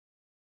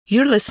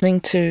You're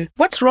listening to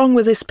What's Wrong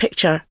With This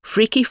Picture?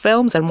 Freaky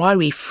Films and Why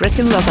We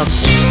Frickin' Love Them.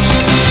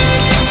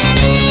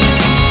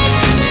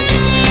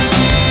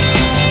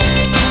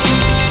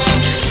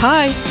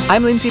 Hi,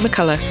 I'm Lindsay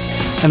McCullough.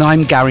 And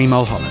I'm Gary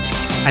Mulholland.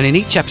 And in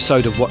each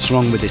episode of What's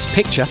Wrong With This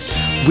Picture,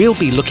 we'll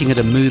be looking at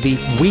a movie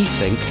we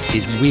think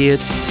is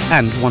weird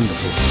and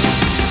wonderful.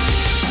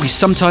 We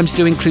sometimes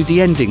do include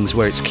the endings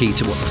where it's key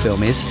to what the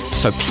film is,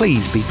 so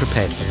please be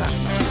prepared for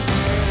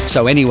that.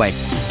 So anyway,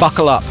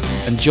 buckle up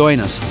and join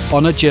us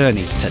on a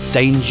journey to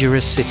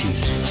dangerous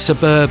cities,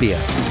 suburbia,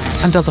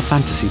 and other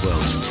fantasy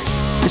worlds.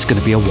 It's going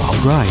to be a wild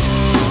ride.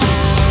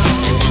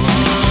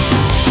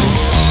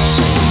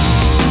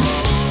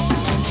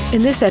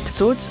 In this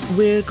episode,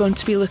 we're going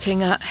to be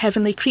looking at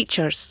Heavenly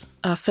Creatures,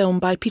 a film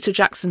by Peter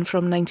Jackson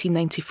from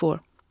 1994.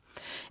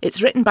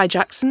 It's written by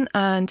Jackson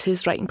and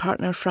his writing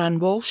partner Fran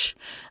Walsh,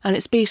 and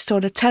it's based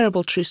on a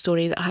terrible true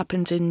story that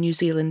happened in New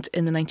Zealand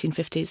in the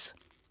 1950s.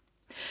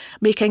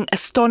 Making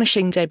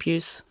astonishing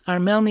debuts are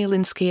Melanie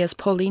Lynskey as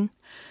Pauline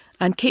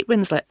and Kate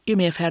Winslet, you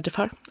may have heard of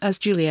her, as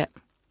Juliet.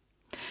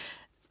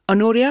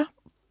 Honoria,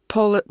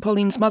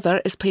 Pauline's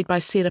mother, is played by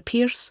Sarah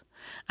Pearce,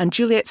 and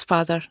Juliet's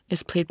father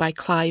is played by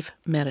Clive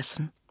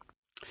Merrison.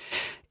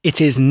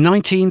 It is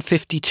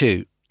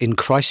 1952 in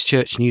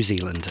Christchurch, New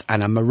Zealand,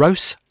 and a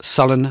morose,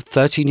 sullen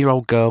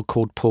 13-year-old girl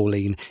called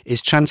Pauline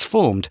is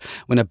transformed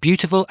when a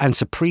beautiful and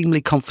supremely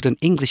confident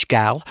English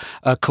gal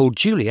called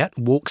Juliet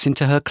walks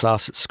into her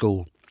class at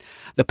school.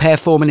 The pair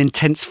form an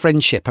intense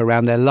friendship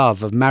around their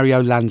love of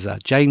Mario Lanza,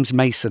 James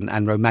Mason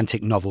and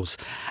romantic novels,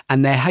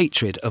 and their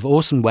hatred of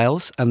Orson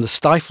Welles and the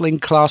stifling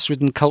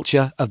class-ridden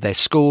culture of their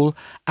school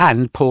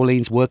and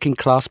Pauline's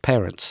working-class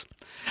parents.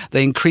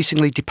 They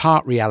increasingly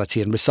depart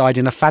reality and reside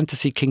in a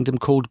fantasy kingdom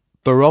called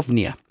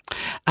Barovnia,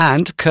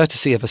 and,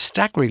 courtesy of a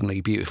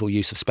staggeringly beautiful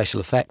use of special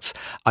effects,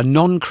 a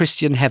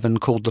non-Christian heaven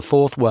called the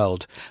Fourth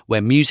World,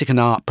 where music and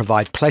art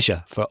provide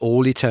pleasure for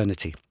all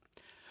eternity.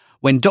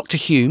 When Dr.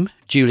 Hume,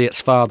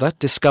 Juliet's father,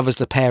 discovers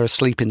the pair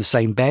asleep in the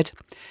same bed,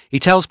 he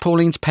tells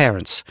Pauline's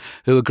parents,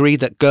 who agree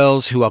that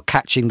girls who are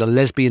catching the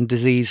lesbian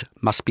disease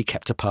must be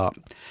kept apart.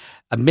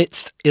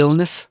 Amidst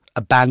illness,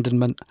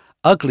 abandonment,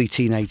 ugly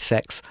teenage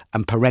sex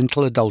and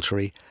parental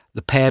adultery,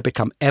 the pair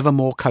become ever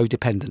more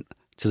codependent,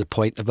 to the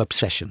point of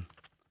obsession.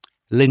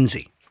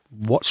 Lindsay,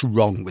 what's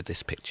wrong with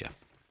this picture?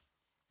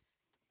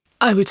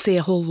 I would say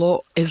a whole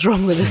lot is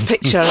wrong with this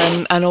picture,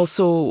 and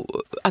also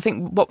I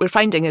think what we're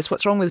finding is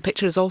what's wrong with the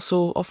picture is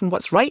also often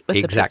what's right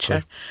with the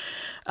picture.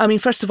 I mean,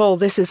 first of all,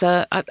 this is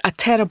a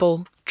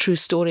terrible true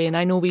story, and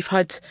I know we've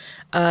had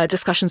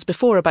discussions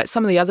before about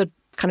some of the other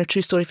kind of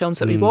true story films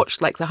that we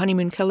watched, like The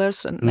Honeymoon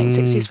Killers, a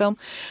 1960s film,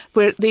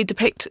 where they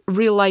depict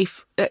real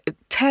life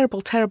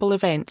terrible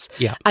events,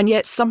 and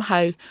yet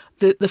somehow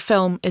the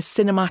film is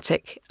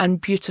cinematic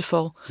and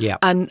beautiful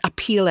and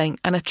appealing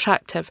and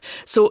attractive.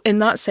 So in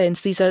that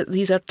sense, these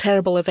are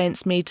terrible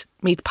events made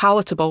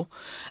palatable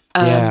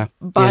by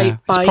it's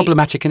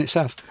problematic in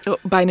itself.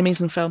 By an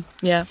amazing film,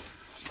 yeah.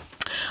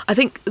 I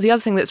think the other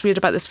thing that's weird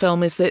about this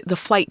film is the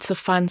flights of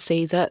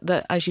fancy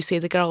that, as you say,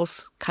 the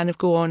girls kind of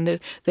go on.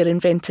 Their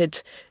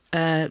invented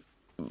area,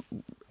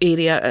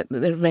 their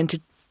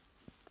invented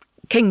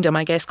kingdom,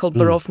 I guess, called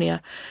Barovnia,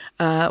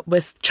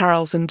 with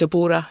Charles and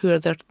Deborah, who are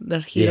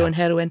their hero and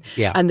heroine,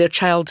 and their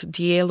child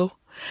Diello.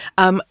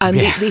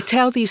 They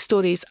tell these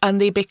stories and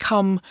they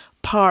become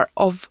part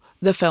of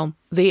the film.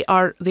 They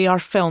are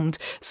filmed.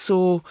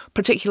 So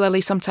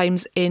particularly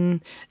sometimes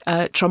in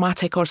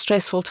traumatic or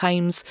stressful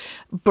times,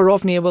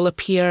 Barovnia will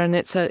appear, and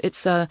it's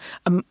a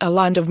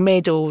land of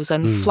meadows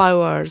and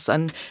flowers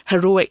and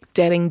heroic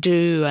daring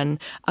do and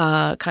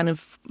kind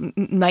of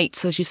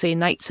knights, as you say,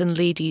 knights and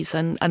ladies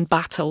and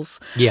battles.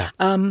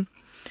 And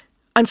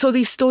so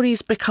these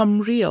stories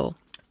become real.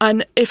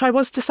 And if I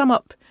was to sum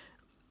up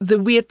the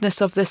weirdness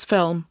of this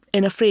film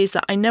in a phrase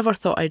that I never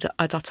thought I'd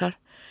utter,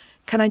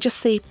 can I just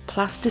say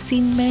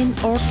plasticine men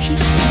orgy?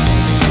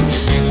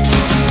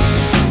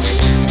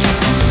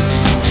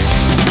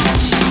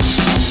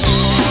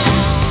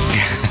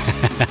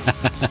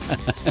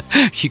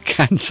 You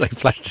can say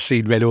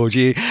plasticine men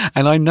orgy,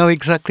 and I know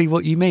exactly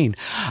what you mean.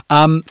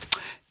 I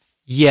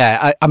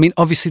mean,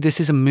 obviously this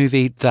is a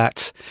movie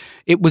that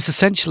it was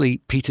essentially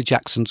Peter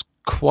Jackson's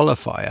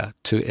qualifier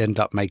to end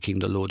up making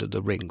The Lord of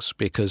the Rings,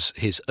 because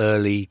his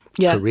early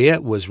career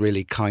was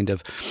really kind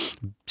of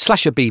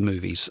slasher B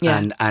movies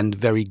and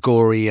very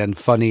gory and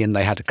funny, and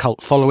they had a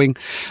cult following.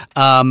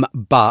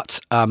 But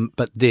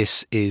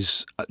this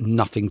is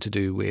nothing to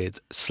do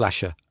with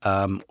slasher,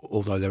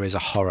 although there is a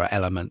horror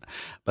element.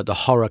 But the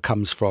horror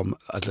comes from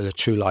a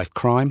true life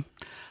crime,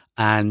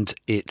 and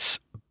it's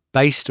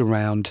based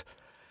around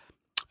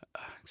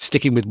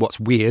sticking with what's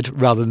weird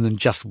rather than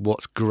just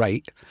what's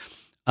great.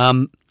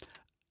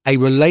 A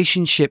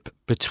relationship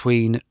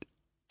between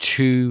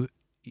two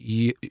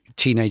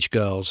teenage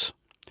girls,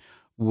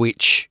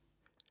 which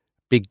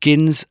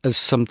begins as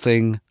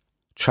something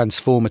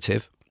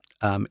transformative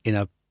in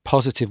a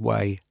positive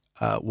way,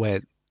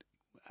 where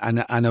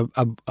and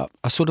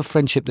a sort of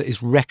friendship that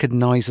is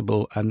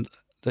recognisable and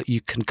that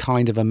you can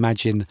kind of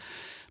imagine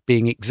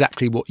being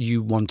exactly what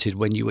you wanted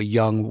when you were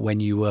young, when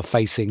you were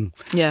facing,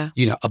 Yeah.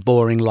 a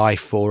boring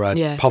life or a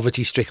Yeah.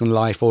 poverty-stricken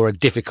life or a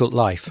difficult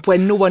life.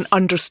 When no one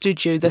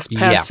understood you, this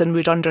person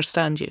would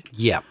understand you.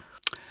 Yeah.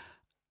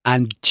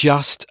 And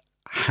just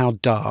how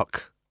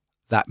dark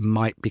that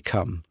might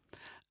become,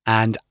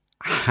 and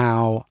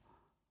how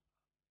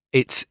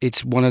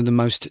it's one of the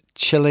most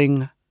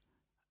chilling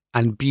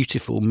and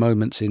beautiful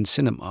moments in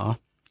cinema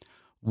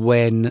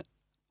when,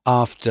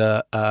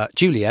 after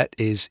Juliet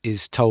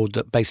is told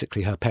that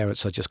basically her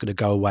parents are just going to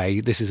go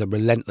away. This is a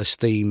relentless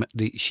theme.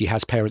 She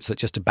has parents that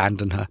just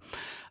abandon her,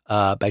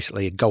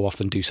 basically go off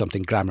and do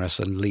something glamorous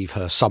and leave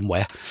her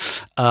somewhere.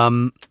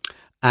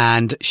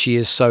 And she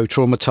is so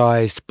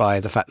traumatized by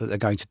the fact that they're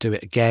going to do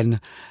it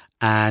again.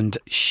 And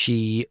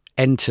she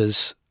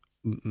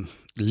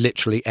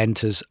literally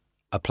enters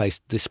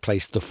this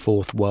place, the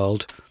fourth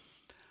world.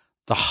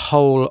 The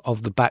whole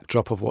of the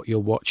backdrop of what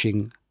you're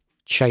watching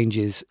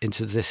changes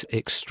into this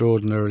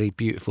extraordinarily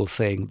beautiful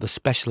thing. The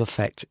special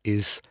effect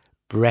is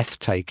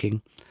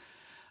breathtaking,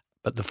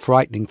 but the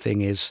frightening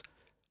thing is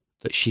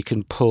that she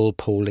can pull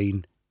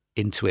Pauline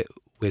into it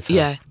with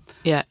her.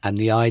 Yeah. And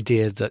the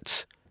idea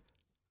that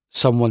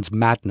someone's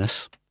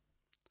madness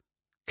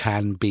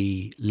can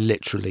be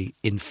literally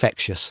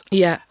infectious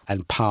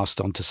and passed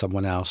on to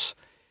someone else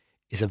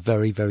is a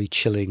very, very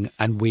chilling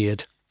and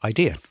weird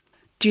idea.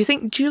 Do you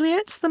think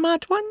Juliet's the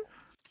mad one?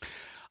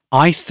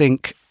 I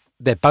think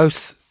they're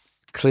both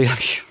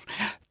clearly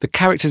the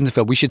characters in the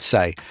film. We should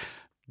say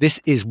this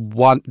is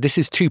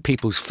two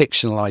people's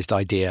fictionalized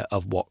idea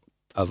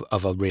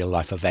of a real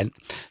life event.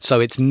 So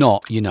it's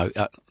not,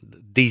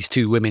 these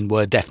two women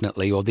were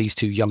definitely, or these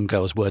two young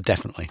girls were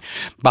definitely.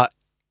 But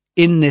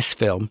in this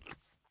film,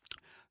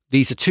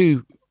 these are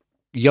two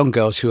young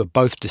girls who are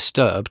both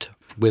disturbed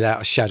without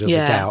a shadow of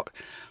a doubt.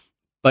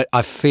 But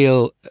I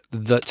feel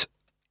that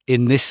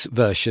in this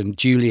version,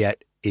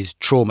 Juliet is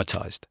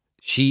traumatized.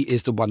 She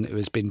is the one who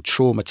has been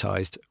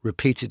traumatized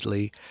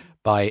repeatedly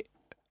by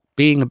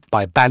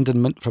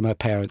abandonment from her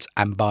parents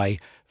and by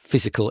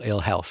physical ill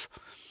health.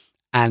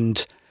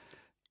 And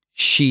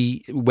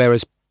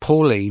whereas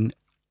Pauline,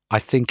 I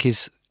think,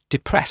 is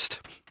depressed,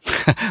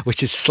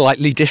 which is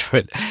slightly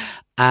different.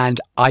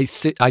 And I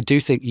do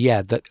think,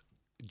 that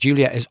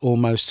Juliet is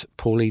almost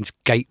Pauline's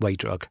gateway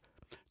drug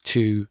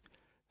to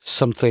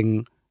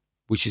something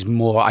which is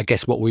more, I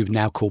guess, what we would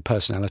now call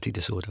personality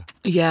disorder.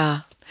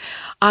 Yeah.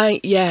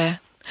 I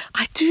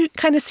do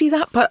kind of see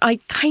that, but I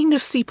kind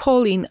of see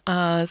Pauline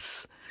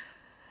as,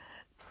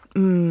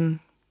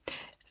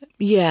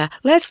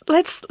 Let's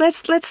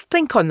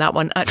think on that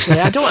one. Actually,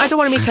 I don't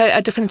want to make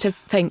a definitive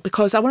thing,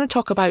 because I want to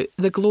talk about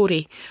the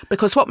glory.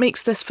 Because what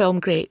makes this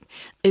film great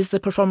is the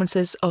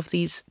performances of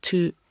these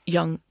two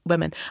young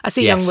women. I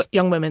say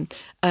young women.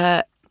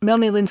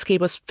 Melanie Lynskey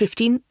was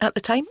 15 at the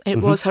time.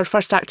 It was her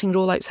first acting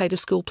role outside of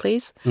school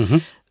plays. Mm-hmm.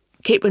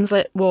 Kate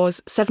Winslet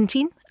was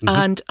 17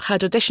 and had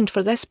auditioned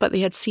for this, but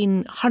they had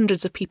seen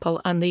hundreds of people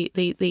and they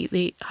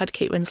had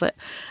Kate Winslet.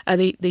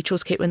 They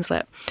chose Kate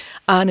Winslet.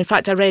 And in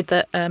fact, I read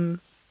that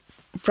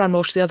Fran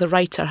Walsh, the other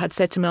writer, had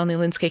said to Melanie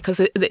Lynskey,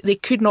 because they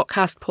could not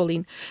cast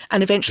Pauline,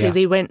 and eventually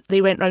they went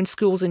around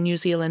schools in New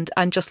Zealand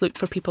and just looked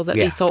for people that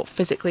they thought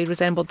physically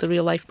resembled the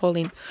real life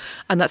Pauline,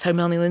 and that's how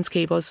Melanie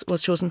Lynskey was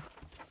chosen.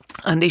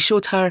 And they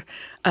showed her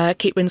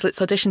Kate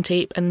Winslet's audition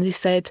tape, and they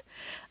said,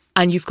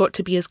 "And you've got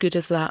to be as good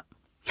as that."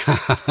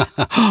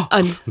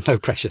 And no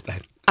pressure then.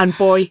 And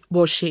boy,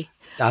 was she.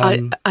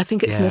 I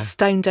think it's an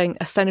astounding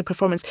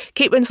performance.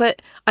 Kate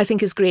Winslet, I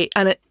think, is great,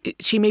 and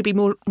she may be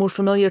more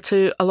familiar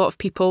to a lot of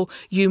people.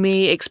 You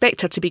may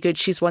expect her to be good.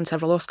 She's won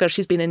several Oscars.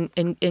 She's been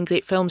in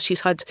great films.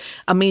 She's had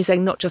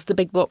amazing, not just the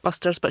big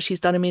blockbusters, but she's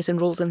done amazing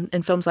roles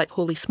in films like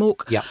Holy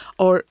Smoke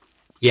or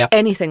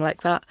anything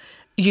like that.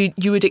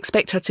 You would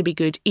expect her to be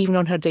good, even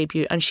on her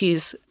debut, and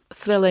she's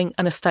thrilling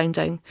and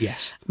astounding.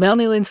 Yes.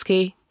 Melanie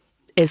Lynskey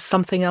is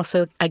something else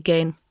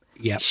again.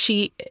 Yeah.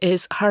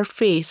 Her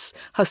face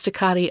has to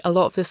carry a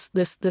lot of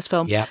this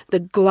film. Yeah. The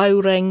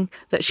glowering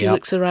that she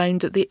looks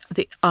around,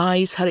 the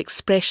eyes, her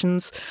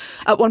expressions.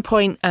 At one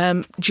point,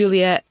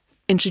 Juliet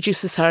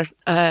introduces her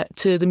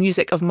to the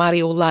music of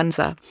Mario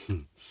Lanza.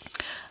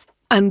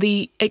 And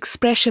the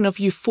expression of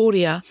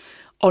euphoria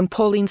on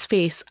Pauline's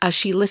face as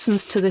she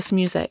listens to this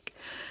music.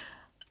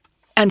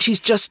 And she's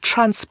just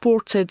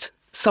transported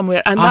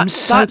somewhere. And I'm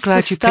so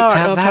glad you picked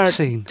out that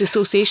scene.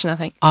 Dissociation, I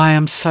think. I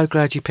am so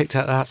glad you picked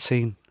out that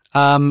scene.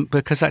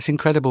 Because that's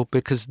incredible,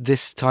 because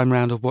this time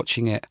round of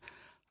watching it,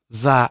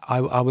 that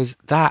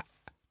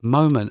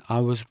moment I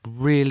was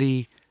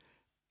really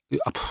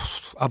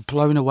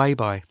blown away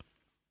by.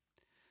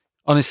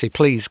 Honestly,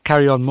 please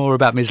carry on more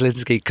about Ms.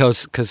 Lynskey,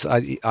 because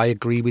I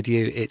agree with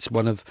you. It's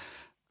one of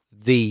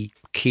the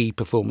key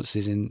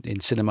performances in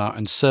cinema,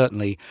 and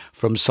certainly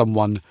from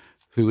someone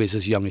who is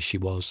as young as she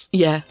was.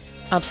 Yeah,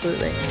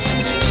 absolutely.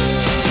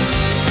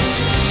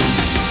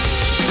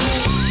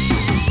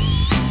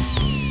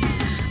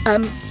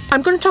 I'm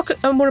going to talk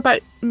more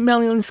about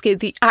Melanie Lynskey,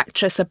 the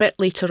actress, a bit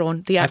later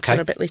on. The actor,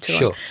 a bit later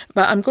on.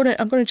 But I'm going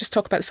to just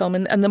talk about the film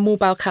and the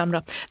mobile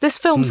camera. This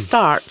film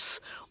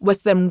starts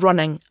with them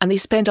running, and they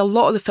spend a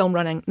lot of the film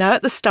running. Now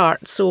at the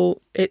start,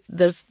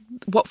 there's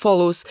what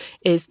follows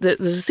is that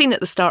there's a scene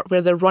at the start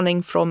where they're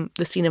running from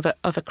the scene of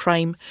a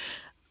crime,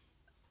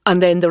 and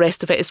then the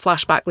rest of it is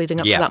flashback leading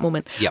up to that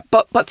moment. Yeah.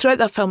 But throughout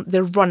that film,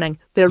 they're running.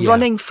 They're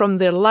running from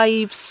their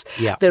lives.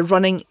 Yeah. They're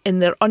running in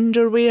their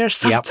underwear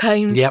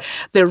sometimes. Yep.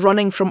 They're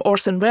running from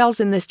Orson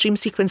Welles in this dream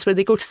sequence where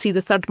they go to see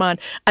the third man.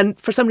 And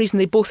for some reason,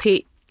 they both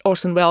hate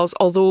Orson Welles,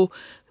 although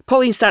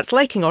Pauline starts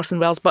liking Orson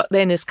Welles, but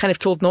then is kind of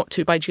told not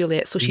to by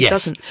Juliet, so she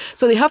doesn't.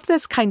 So they have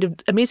this kind of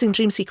amazing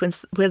dream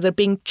sequence where they're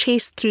being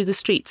chased through the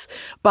streets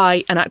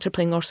by an actor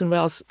playing Orson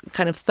Welles,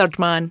 kind of third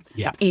man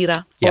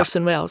era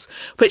Orson Welles,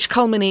 which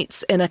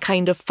culminates in a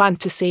kind of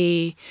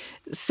fantasy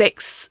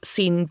sex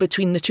scene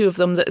between the two of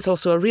them that is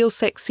also a real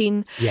sex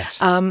scene.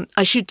 Yes.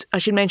 I should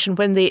mention,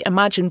 when they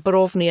imagine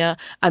Borovnia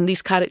and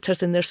these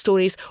characters in their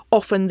stories,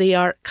 often they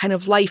are kind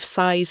of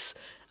life-size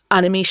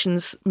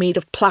animations made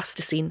of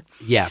plasticine.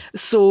 Yeah.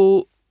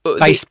 So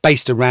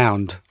based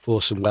around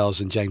Orson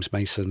Welles and James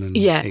Mason and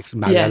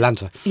Mario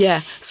Lanza. Yeah.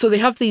 So they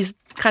have these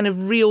kind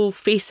of real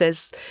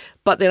faces,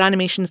 but they're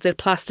animations, they're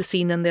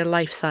plasticine and they're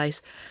life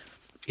size.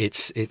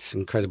 It's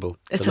incredible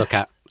to look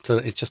at. So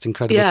it's just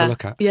incredible to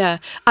look at. Yeah.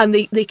 And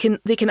they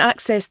can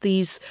access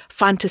these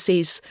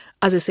fantasies,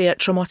 as I say, at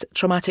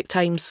traumatic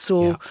times.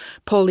 So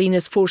Pauline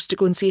is forced to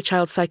go and see a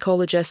child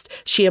psychologist.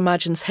 She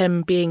imagines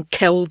him being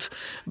killed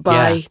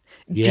by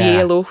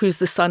Diello, who's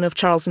the son of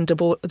Charles and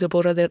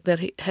Deborah, their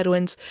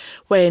heroines,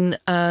 when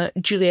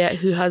Juliet,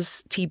 who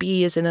has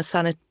TB, is in a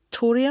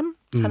sanatorium,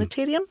 and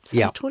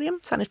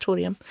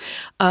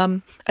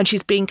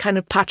she's being kind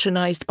of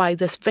patronised by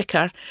this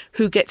vicar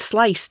who gets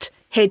sliced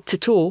head to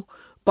toe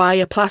by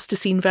a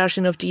plasticine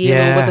version of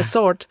Diello with a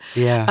sword.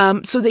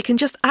 Yeah. So they can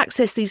just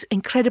access these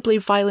incredibly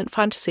violent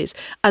fantasies,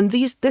 and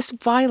this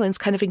violence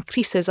kind of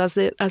increases as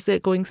they're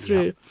going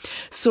through. Yeah.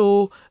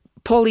 So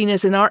Pauline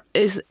is in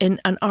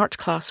an art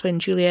class when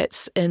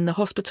Juliet's in the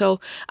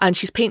hospital, and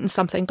she's painting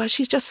something, but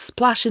she's just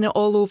splashing it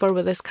all over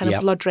with this kind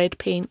of blood red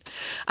paint.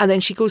 And then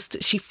she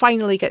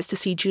finally gets to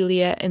see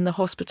Juliet in the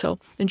hospital,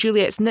 and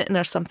Juliet's knitting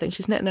her something.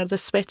 She's knitting her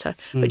this sweater,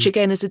 which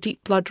again is a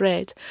deep blood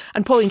red.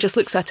 And Pauline just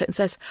looks at it and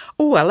says,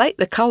 "Oh, I like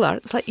the colour."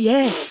 It's like,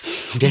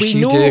 yes,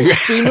 you do.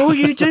 We know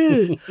you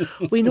do.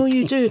 We know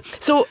you do.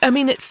 So I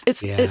mean, it's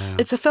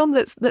a film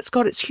that's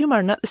got its humour,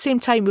 and at the same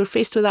time we're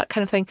faced with that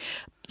kind of thing.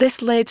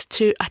 This led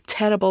to a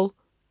terrible,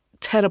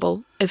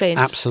 terrible event.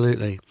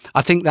 Absolutely.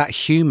 I think that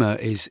humour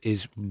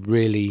is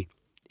really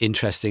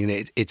interesting,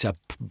 and it's a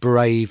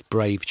brave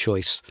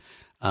choice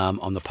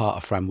on the part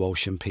of Fran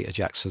Walsh and Peter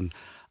Jackson.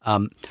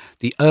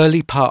 The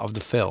early part of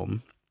the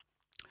film,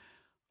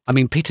 I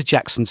mean, Peter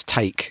Jackson's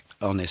take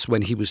on this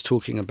when he was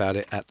talking about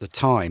it at the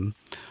time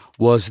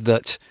was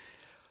that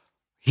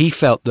he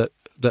felt that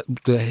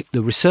the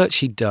research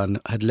he'd done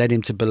had led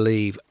him to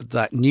believe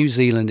that New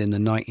Zealand in the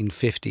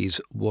 1950s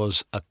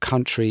was a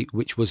country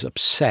which was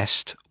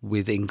obsessed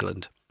with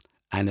England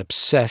and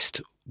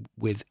obsessed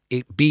with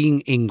it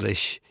being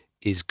English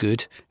is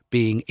good.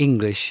 Being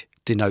English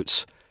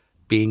denotes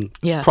being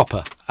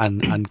proper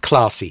and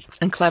classy.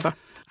 And clever.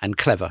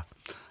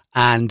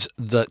 And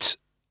that,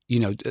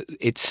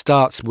 it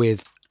starts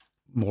with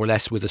more or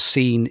less with a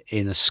scene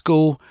in a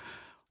school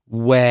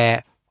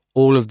where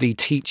all of the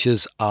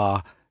teachers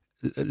are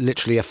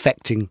literally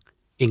affecting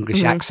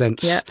English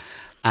accents,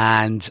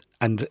 and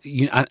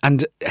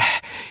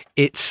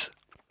it's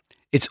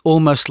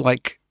almost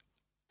like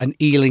an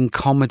Ealing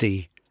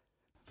comedy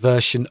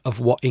version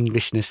of what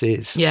Englishness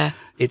is. Yeah,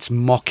 it's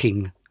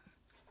mocking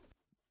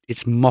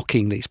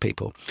these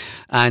people,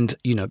 and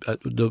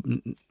the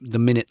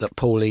minute that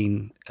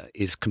Pauline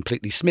is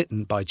completely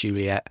smitten by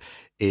Juliet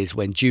is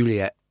when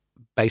Juliet,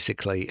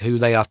 basically, who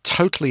they are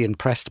totally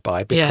impressed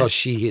by because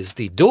she is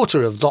the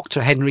daughter of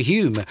Dr. Henry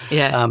Hume,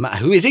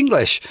 who is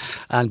English,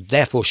 and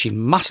therefore she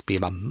must be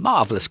a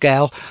marvellous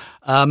girl,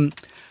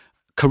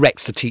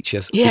 corrects the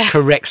teachers. He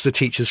corrects the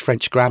teachers'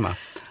 French grammar.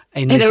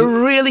 In a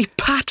really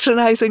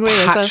patronising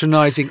way.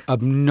 Patronising,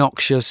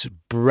 obnoxious,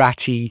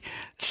 bratty,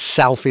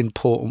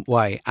 self-important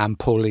way. And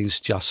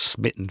Pauline's just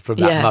smitten from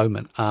that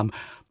moment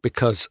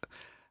because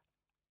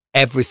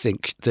everything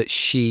that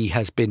she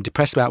has been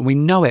depressed about, and we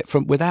know it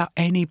from without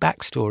any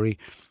backstory,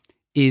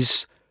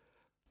 is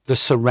the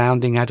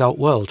surrounding adult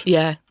world.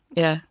 Yeah.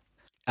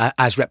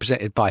 As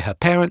represented by her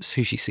parents,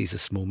 who she sees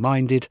as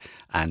small-minded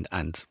and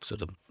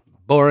sort of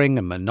boring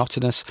and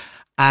monotonous,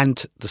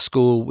 and the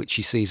school, which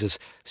she sees as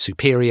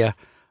superior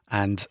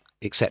and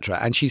etc.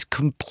 And she's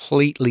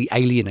completely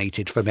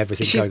alienated from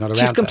everything going on around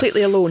her. She's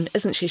completely alone,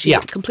 isn't she? She's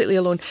completely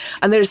alone.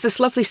 And there's this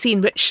lovely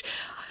scene which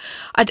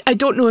I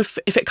don't know if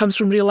it comes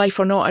from real life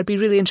or not. I'd be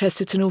really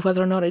interested to know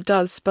whether or not it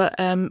does. But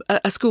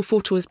a school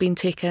photo has been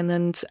taken,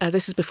 and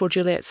this is before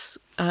Juliet's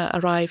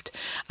arrived.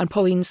 And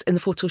Pauline's in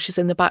the photo. She's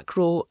in the back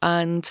row,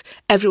 and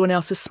everyone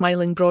else is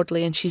smiling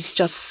broadly, and she's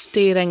just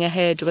staring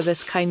ahead with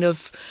this kind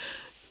of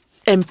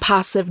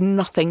impassive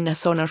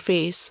nothingness on her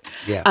face.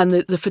 Yeah. And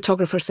the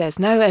photographer says,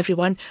 now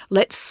everyone,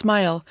 let's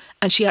smile.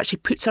 And she actually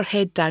puts her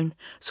head down.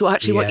 So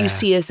actually what you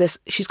see is this,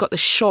 she's got the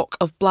shock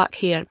of black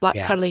hair, black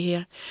curly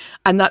hair.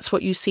 And that's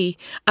what you see.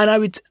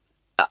 And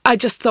I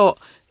just thought,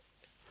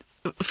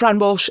 Fran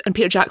Walsh and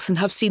Peter Jackson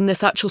have seen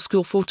this actual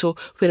school photo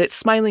where it's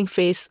smiling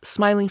face,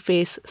 smiling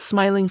face,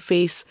 smiling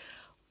face,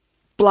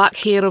 black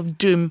hair of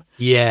doom.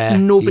 Yeah.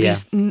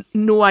 Nobody's,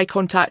 no eye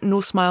contact,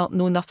 no smile,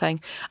 no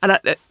nothing. And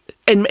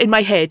in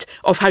my head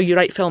of how you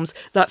write films,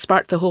 that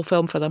sparked the whole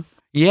film for them.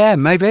 Yeah,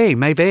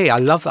 maybe. I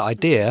love that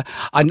idea.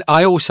 And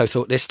I also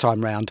thought this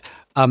time round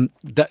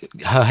that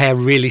her hair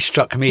really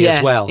struck me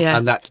as well. Yeah.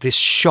 And that this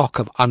shock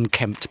of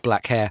unkempt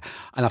black hair.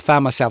 And I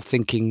found myself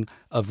thinking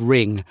of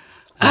Ring.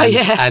 And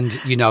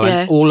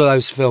and all of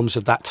those films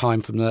of that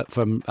time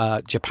from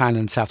Japan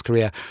and South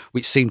Korea,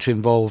 which seemed to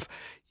involve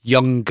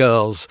young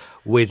girls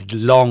with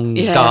long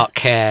dark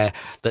hair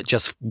that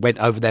just went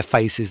over their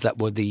faces, that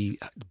were the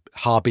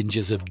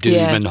harbingers of doom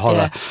and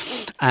horror.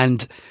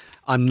 And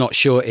I'm not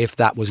sure if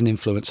that was an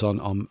influence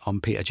on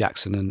Peter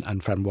Jackson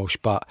and Fran Walsh,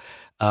 but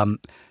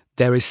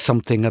there is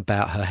something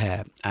about her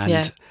hair,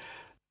 and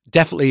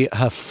definitely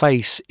her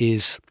face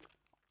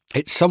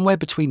it's somewhere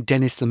between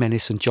Dennis the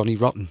Menace and Johnny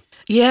Rotten.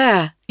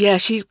 Yeah,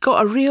 she's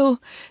got a real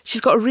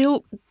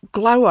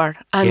glower,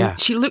 and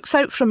she looks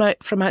out from out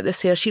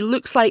this hair. She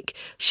looks like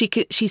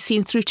she's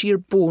seen through to your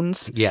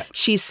bones. Yeah,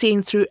 she's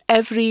seen through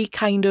every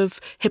kind of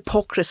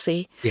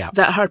hypocrisy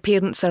that her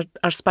parents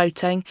are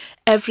spouting,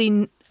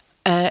 every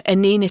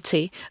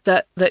inanity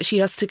that she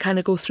has to kind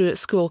of go through at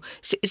school.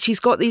 She's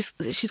got this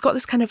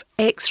kind of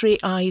X-ray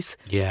eyes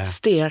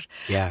stare,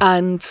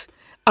 and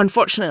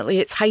unfortunately,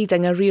 it's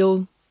hiding a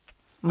real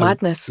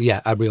madness.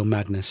 A real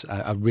madness,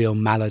 a real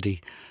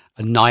malady,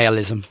 a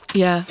nihilism.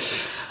 Yeah.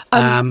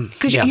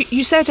 Because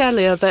you said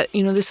earlier that,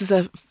 this is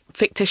a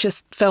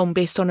fictitious film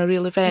based on a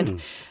real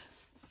event.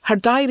 Her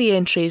diary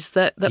entries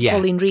that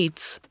Pauline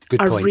reads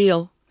are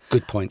real.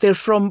 Good point. They're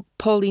from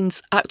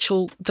Pauline's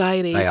actual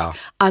diaries. They are.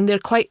 And they're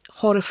quite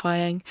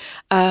horrifying.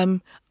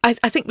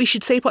 I think we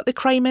should say what the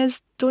crime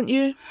is, don't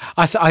you?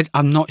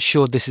 I'm not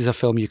sure this is a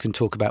film you can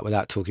talk about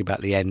without talking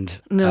about the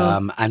end.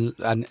 No.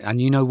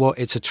 And you know what?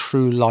 It's a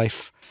true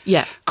life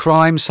yeah.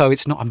 crime, so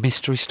it's not a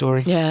mystery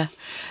story. Yeah.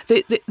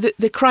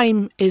 The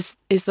crime is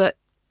that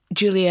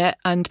Juliet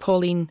and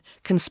Pauline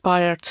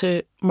conspire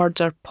to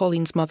murder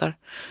Pauline's mother.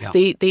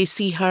 Yeah. They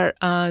see her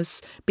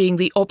as being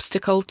the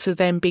obstacle to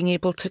them being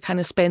able to kind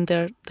of spend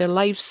their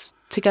lives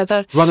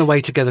together. Run away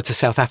together to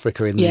South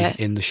Africa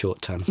in the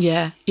short term.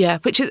 Yeah, yeah.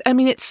 Which is, I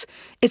mean, it's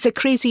a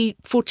crazy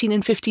 14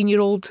 and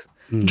 15-year-old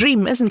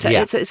dream, isn't it?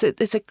 Yeah.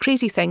 It's a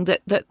crazy thing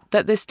that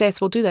this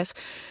death will do this.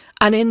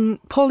 And in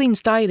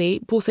Pauline's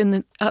diary, both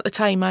at the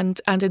time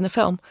and in the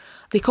film,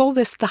 they call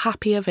this the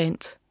happy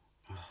event.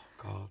 Oh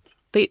God.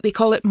 They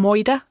call it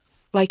Moida,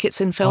 like it's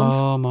in films.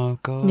 Oh my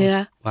God.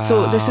 Yeah. Wow.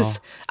 So this is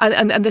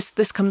and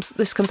this comes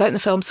out in the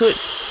film. So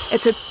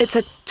it's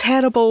a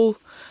terrible.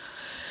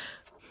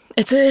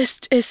 It's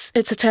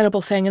a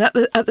terrible thing. And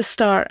at the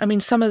start, I mean,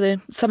 some of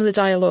the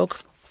dialogue.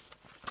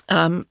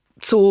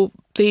 So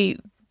they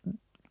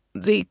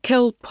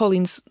kill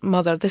Pauline's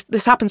mother.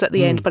 This happens at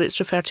the end, but it's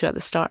referred to at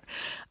the start.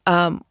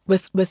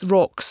 With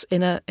rocks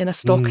in a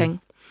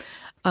stocking.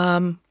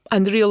 And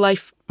the real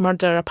life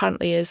murder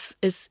apparently is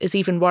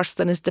even worse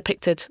than is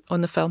depicted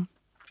on the film.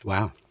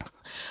 Wow.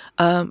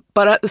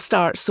 But at the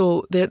start,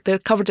 so they're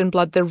covered in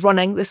blood. They're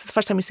running. This is the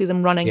first time we see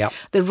them running. Yep.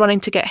 They're running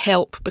to get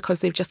help because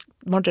they've just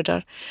murdered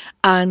her.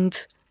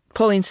 And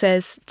Pauline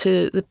says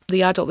to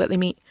the adult that they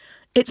meet,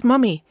 "It's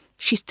Mummy.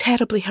 She's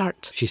terribly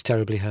hurt." She's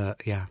terribly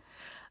hurt. Yeah.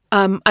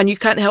 And you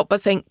can't help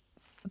but think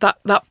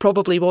that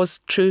probably was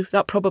true.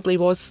 That probably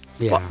was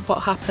what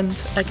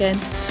happened again.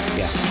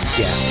 Yeah.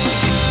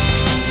 Yeah.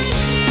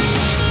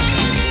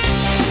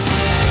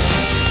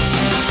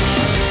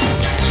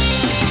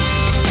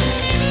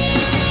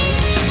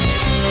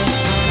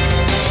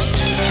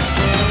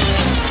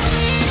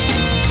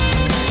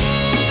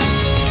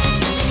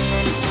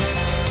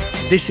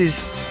 This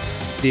is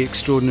the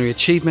extraordinary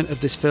achievement of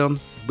this film,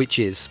 which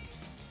is,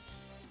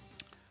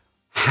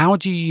 how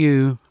do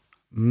you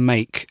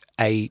make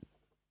a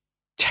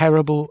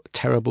terrible,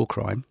 terrible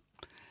crime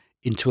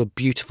into a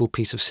beautiful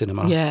piece of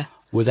cinema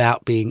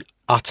without being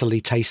utterly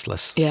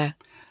tasteless? Yeah.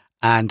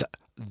 And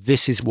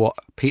this is what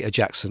Peter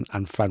Jackson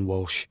and Fran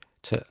Walsh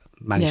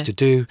managed to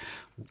do,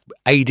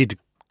 aided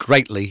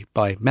greatly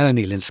by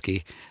Melanie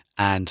Lynskey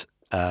and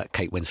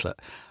Kate Winslet,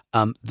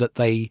 that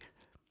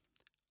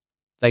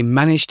they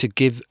managed to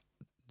give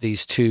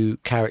these two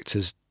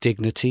characters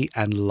dignity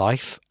and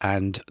life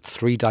and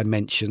three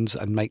dimensions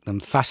and make them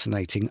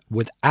fascinating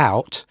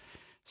without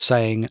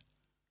saying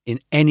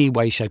in any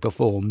way, shape or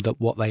form that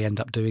what they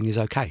end up doing is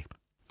okay.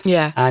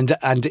 Yeah. And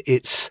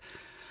it's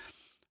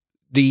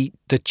the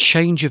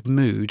change of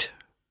mood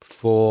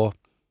for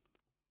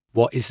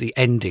what is the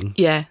ending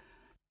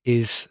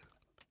is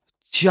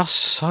just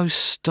so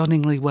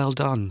stunningly well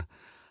done.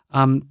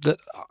 that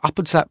up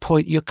until that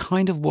point, you're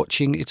kind of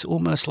watching, it's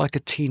almost like a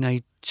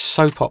teenage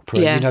soap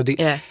opera.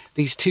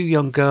 These two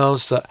young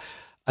girls that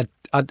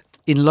are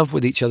in love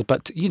with each other,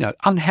 but,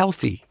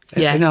 unhealthy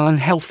in an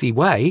unhealthy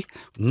way.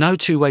 No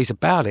two ways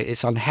about it.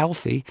 It's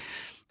unhealthy,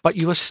 but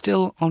you are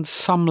still on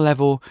some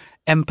level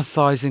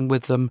empathizing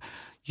with them,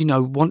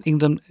 wanting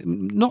them,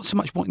 not so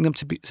much wanting them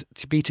to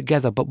be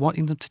together, but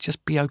wanting them to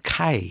just be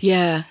okay.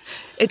 Yeah.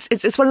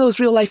 It's one of those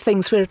real life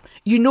things where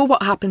you know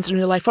what happens in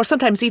real life, or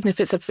sometimes even if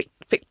it's a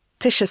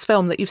fictitious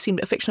film that you've seen,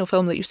 a fictional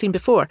film that you've seen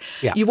before,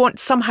 you want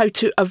somehow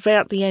to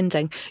avert the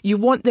ending. You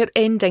want their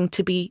ending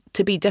to be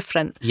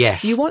different.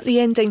 Yes. You want the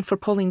ending for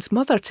Pauline's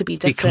mother to be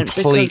different.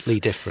 Be completely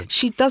different.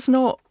 She does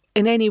not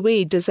in any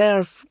way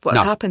deserve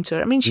what's happened to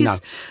her. I mean,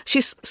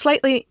 she's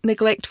slightly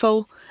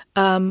neglectful.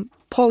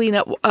 Pauline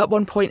at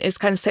one point is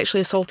kind of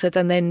sexually assaulted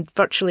and then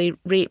virtually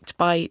raped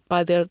by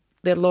their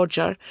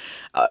lodger.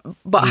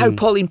 But how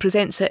Pauline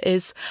presents it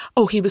is,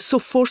 he was so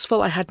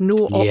forceful, I had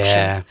no option.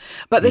 Yeah.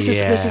 But this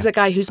is a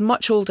guy who's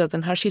much older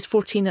than her. She's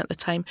 14 at the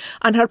time.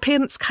 And her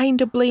parents kind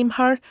of blame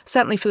her,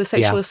 certainly for the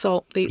sexual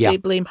assault. They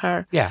blame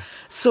her. Yeah.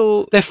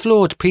 So they're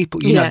flawed people,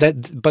 know.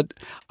 But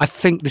I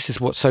think this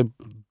is what's so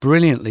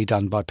brilliantly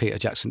done by Peter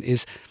Jackson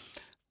is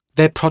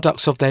they're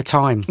products of their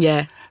time.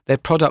 Yeah. They're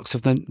products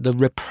of the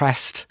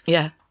repressed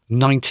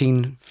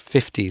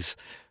 1950s,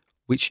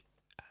 which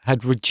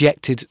had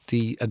rejected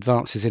the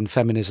advances in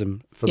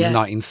feminism from the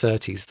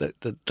 1930s. That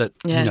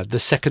the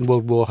Second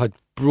World War had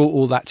brought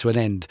all that to an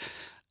end,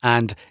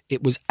 and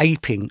it was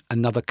aping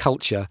another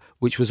culture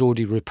which was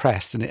already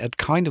repressed, and it had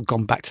kind of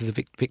gone back to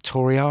the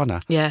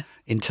Victoriana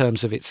in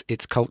terms of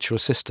its cultural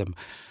system.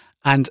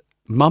 And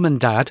Mum and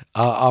Dad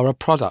are a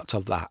product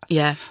of that.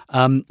 Yeah.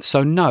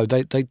 So no,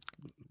 they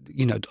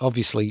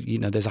obviously,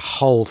 there's a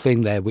whole thing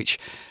there which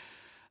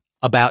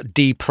about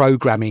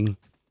deprogramming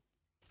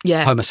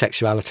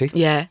homosexuality.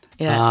 Yeah.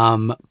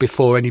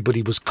 Before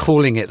anybody was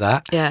calling it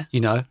that. Yeah.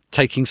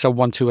 Taking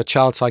someone to a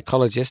child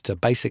psychologist to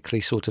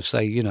basically sort of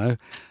say,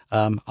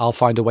 I'll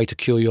find a way to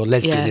cure your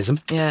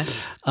lesbianism. Yeah.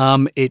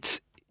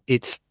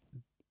 It's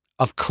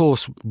of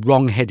course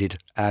wrong-headed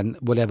and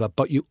whatever,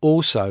 but you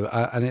also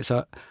and it's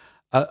a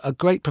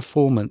great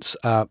performance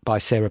by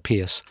Sarah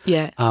Pearce.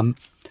 Yeah.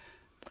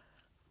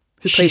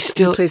 Who plays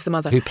the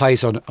mother? Who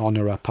plays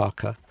Honora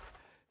Parker.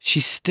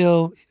 She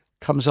still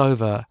comes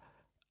over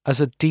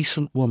as a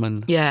decent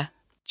woman. Yeah.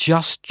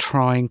 Just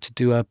trying to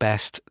do her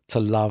best to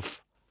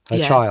love her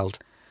child.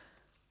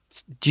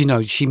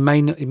 She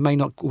may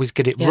not always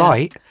get it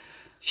right.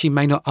 She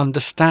may not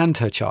understand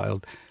her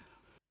child.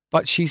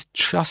 But she's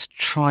just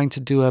trying to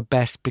do her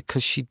best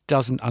because she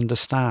doesn't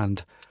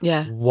understand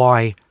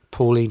why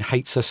Pauline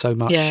hates her so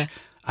much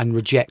and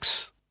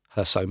rejects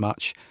her so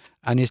much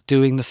and is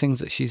doing the things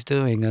that she's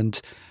doing.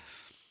 And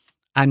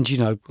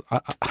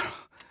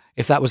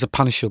if that was a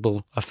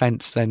punishable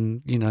offence,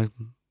 then,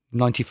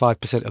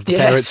 95% of the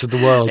parents of the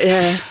world.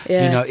 Yeah,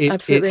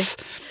 absolutely.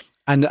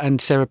 And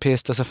Sarah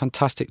Pearce does a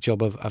fantastic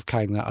job of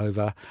carrying that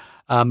over.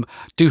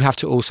 Do have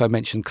to also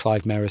mention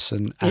Clive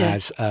Merrison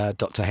as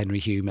Dr. Henry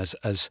Hume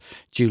as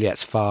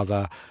Juliet's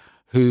father,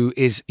 who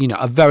is,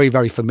 a very,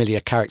 very familiar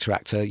character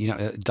actor,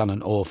 done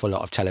an awful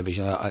lot of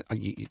television,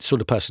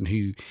 sort of person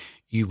who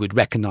you would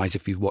recognise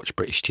if you've watched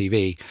British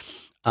TV,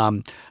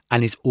 and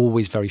is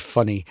always very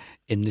funny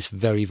in this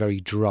very,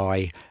 very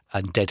dry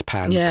and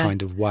deadpan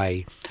kind of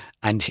way.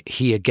 And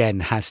he,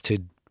 again, has to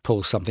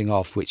pull something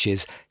off, which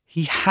is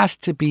he has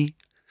to be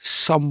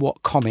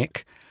somewhat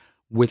comic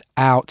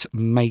without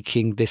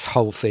making this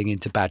whole thing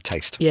into bad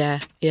taste. Yeah,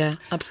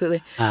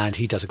 absolutely. And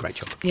he does a great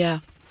job.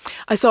 Yeah.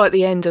 I saw at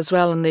the end as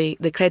well in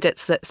the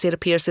credits that Sarah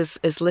Pearce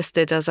is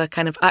listed as a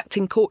kind of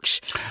acting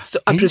coach. So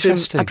I presume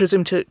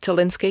to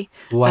Linsky.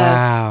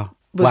 Wow.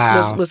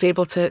 Was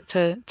able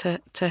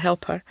to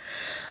help her.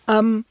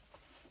 I'm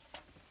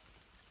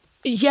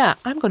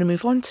going to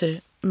move on to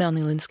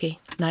Melanie Linsky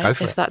now,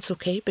 if that's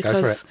okay,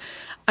 because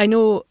I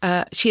know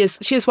she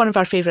is one of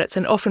our favourites,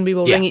 and often we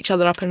will ring each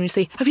other up and we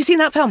say, "Have you seen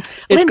that film?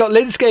 It's got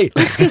Linsky.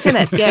 Linsky's in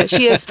it." Yeah,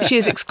 she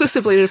is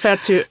exclusively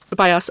referred to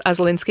by us as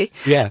Linsky.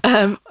 Yeah,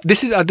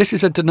 this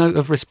is a denote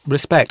of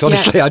respect.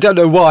 Honestly, I don't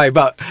know why,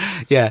 but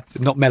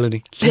not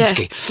Melanie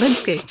Linsky. Yeah,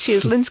 Linsky. She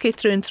is Linsky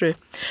through and through.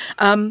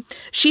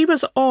 She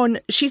was on.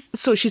 She's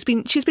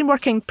been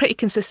working pretty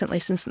consistently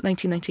since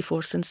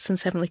 1994,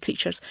 since Heavenly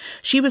Creatures.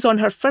 She was on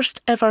her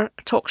first ever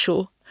talk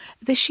show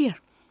this year.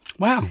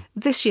 Wow.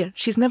 This year.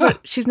 She's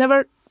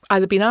never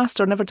either been asked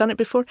or never done it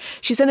before.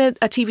 She's in a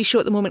TV show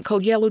at the moment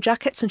called Yellow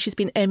Jackets, and she's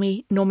been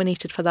Emmy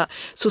nominated for that.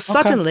 So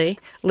suddenly,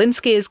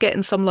 Linsky is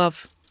getting some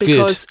love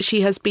because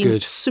she has been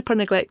super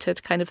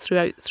neglected kind of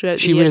throughout the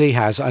years. She really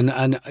has. And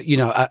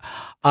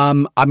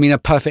I mean, a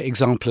perfect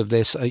example of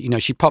this,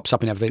 she pops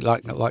up in everything,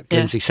 like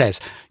Lindsay says,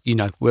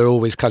 we're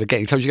always kind of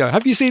getting told, you go,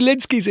 have you seen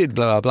Linsky's in,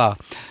 blah, blah,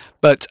 blah.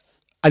 But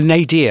a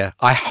nadir,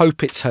 I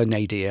hope it's her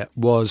nadir,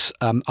 was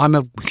I'm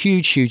a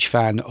huge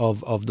fan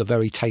of the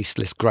very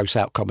tasteless,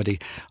 gross-out comedy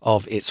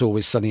of It's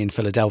Always Sunny in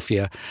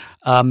Philadelphia,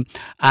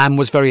 and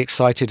was very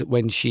excited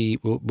when she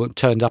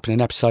turned up in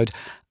an episode,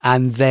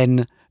 and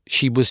then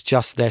she was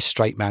just their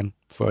straight man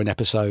for an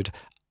episode,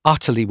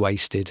 utterly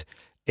wasted.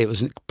 It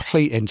was a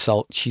complete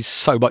insult. She's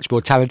so much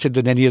more talented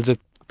than any of the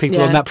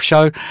people on that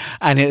show,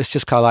 and it's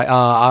just kind of like,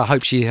 I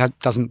hope she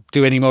doesn't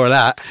do any more of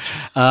that.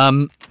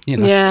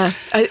 Yeah,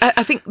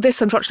 I think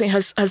this unfortunately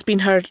has been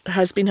her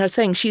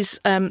thing. She's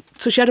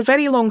so she had a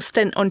very long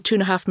stint on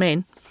 2.5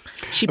 Men.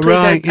 She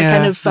played a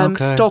kind of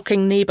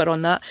stalking neighbour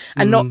on that,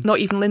 and not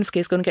even Linsky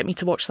is going to get me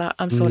to watch that.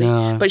 I'm sorry,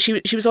 but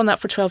she was on that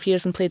for 12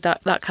 years and played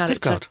that character.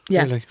 Good God,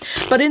 yeah, really?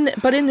 But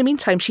in the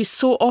meantime, she's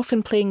so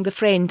often playing the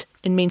friend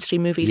in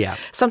mainstream movies. Yeah.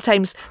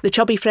 Sometimes the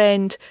chubby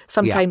friend,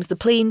 sometimes the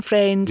plain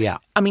friend. Yeah.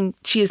 I mean,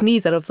 she is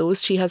neither of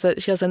those. She has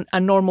a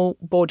normal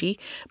body,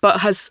 but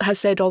has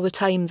said all the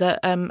time that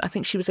I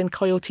think she was in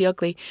Coyote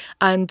Ugly,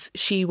 and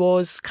she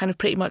was kind of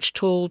pretty much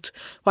told,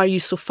 "Why are you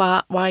so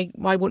fat? Why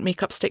won't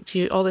makeup stick to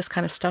you?" All this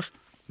kind of stuff.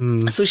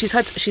 So she's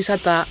had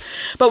that,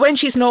 but when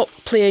she's not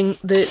playing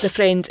the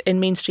friend in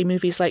mainstream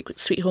movies like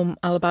Sweet Home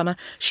Alabama,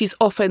 she's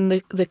often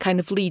the kind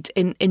of lead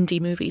in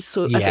indie movies.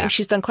 So I think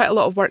she's done quite a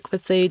lot of work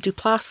with the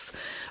Duplass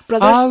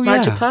brothers,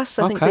 Mark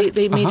Duplass. I think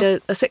they made a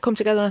sitcom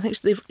together, and I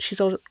think she's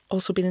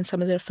also been in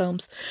some of their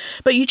films.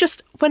 But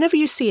whenever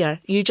you see her,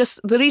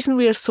 the reason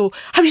we are so,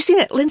 have you seen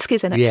it?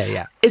 Linsky's in it.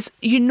 Yeah. Is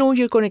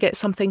you're going to get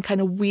something kind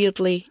of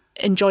weirdly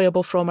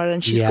enjoyable from her,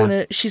 and she's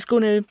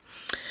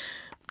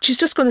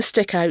just going to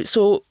stick out.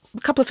 So a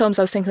couple of films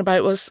I was thinking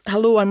about was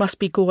Hello, I Must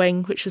Be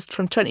Going, which is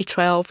from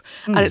 2012.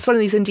 And it's one of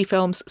these indie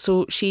films.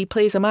 So she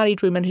plays a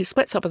married woman who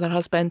splits up with her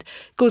husband,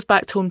 goes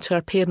back home to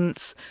her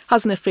parents,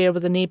 has an affair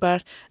with a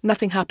neighbour,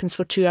 nothing happens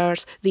for 2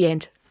 hours, the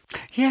end.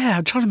 Yeah,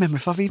 I'm trying to remember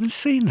if I've even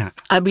seen that.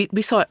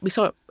 We saw it.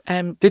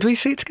 Did we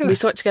see it together? We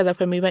saw it together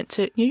when we went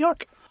to New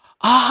York.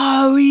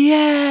 Oh,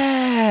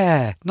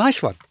 yeah.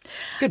 Nice one.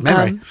 Good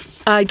memory.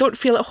 I Don't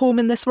Feel at Home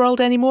in This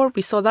World Anymore.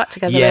 We saw that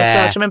together as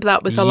well. Do you remember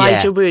that with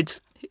Elijah Wood?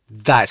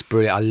 That's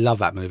brilliant. I love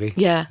that movie.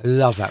 Yeah. I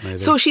love that movie.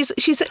 So she's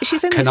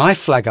in Can I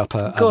flag up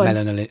a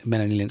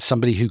Melanie Lynch,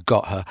 somebody who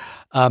got her?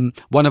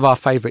 One of our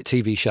favourite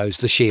TV shows,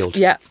 The Shield.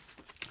 Yeah.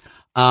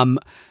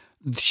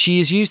 She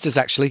is used as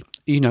actually,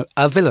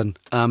 a villain,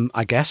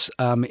 I guess.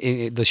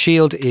 The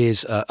Shield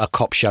is a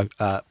cop show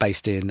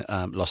based in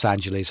Los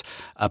Angeles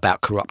about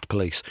corrupt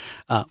police.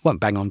 Won't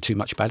bang on too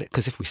much about it,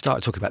 because if we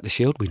started talking about The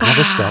Shield, we'd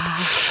never stop.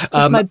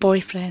 With my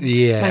boyfriend.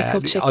 Yeah,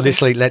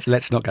 honestly,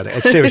 let's not go there.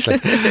 Seriously.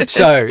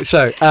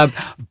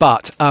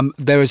 But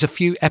there is a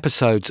few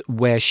episodes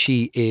where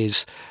she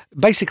is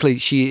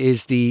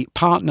the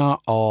partner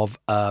of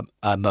a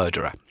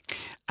murderer,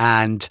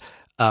 and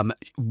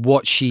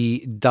what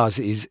she does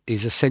is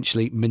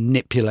essentially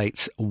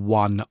manipulates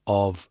one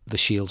of the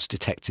Shield's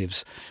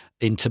detectives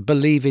into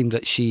believing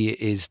that she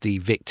is the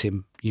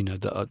victim.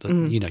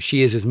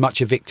 She is as much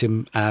a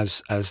victim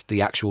as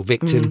the actual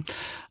victim,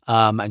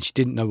 and she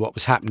didn't know what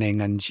was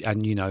happening, and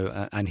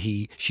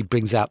she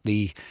brings out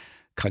the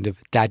kind of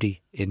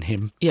daddy in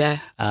him,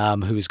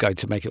 who is going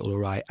to make it all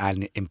right.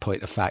 And in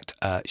point of fact,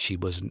 she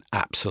was an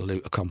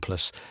absolute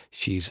accomplice.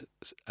 She's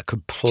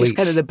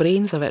kind of the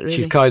brains of it, really.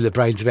 She's kind of the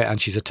brains of it, and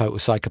she's a total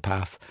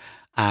psychopath.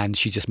 And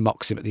she just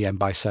mocks him at the end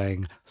by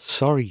saying,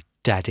 "Sorry,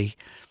 daddy."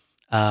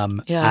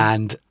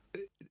 And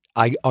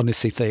I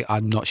honestly think,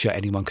 I'm not sure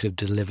anyone could have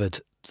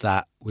delivered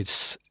that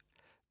with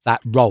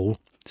that role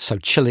so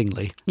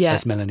chillingly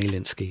as Melanie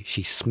Lynskey.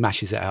 She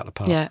smashes it out of the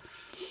park. Yeah.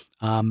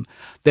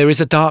 There is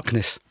a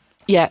darkness.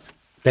 Yeah.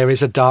 There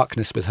is a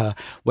darkness with her.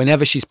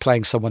 Whenever she's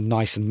playing someone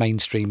nice and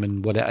mainstream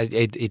and whatever,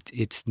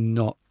 it's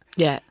not.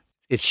 Yeah.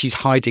 She's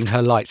hiding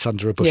her lights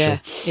under a bushel.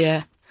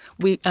 Yeah.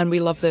 We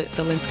love the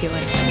Lynskey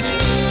lights.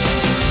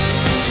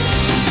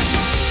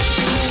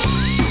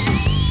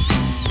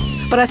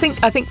 But I think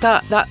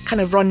that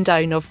kind of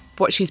rundown of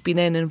what she's been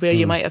in and where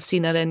you might have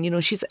seen her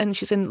in, she's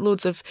in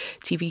loads of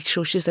TV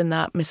shows. She's in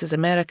that Mrs.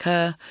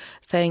 America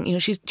thing.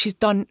 She's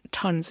done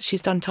tons.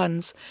 She's done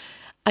tons,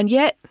 and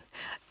yet,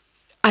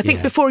 I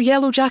think before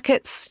Yellow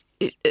Jackets,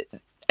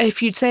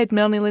 if you'd said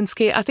Melanie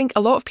Lynskey, I think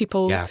a lot of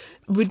people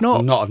would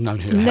not have known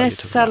who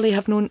necessarily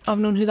have known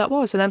who that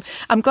was. And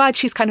I'm glad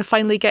she's kind of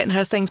finally getting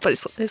her things.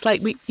 But it's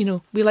like we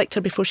liked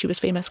her before she was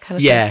famous, kind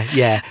of thing.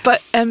 Yeah.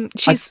 But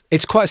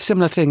it's quite a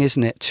similar thing,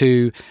 isn't it,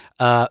 to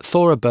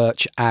Thora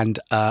Birch and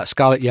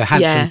Scarlett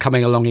Johansson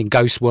coming along in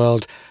Ghost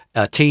World.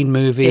 A teen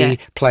movie,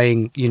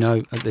 playing,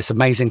 this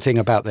amazing thing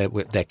about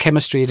their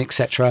chemistry and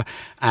etc.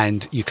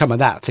 And you come at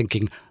that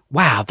thinking,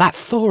 wow, that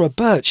Thora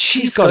Birch,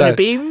 she's going to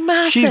be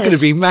massive. She's going to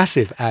be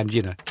massive. And,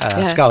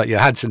 Scarlett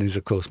Johansson is,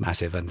 of course,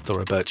 massive. And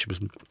Thora Birch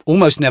was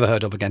almost never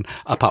heard of again,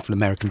 apart from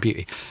American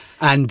Beauty.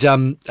 And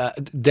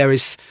there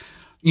is,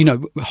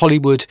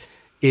 Hollywood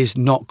is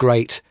not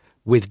great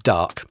with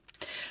dark.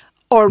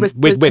 Or with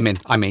women,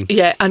 I mean.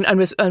 Yeah, and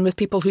with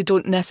people who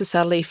don't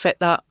necessarily fit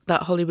that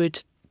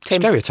Hollywood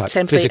stereotype,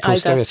 physical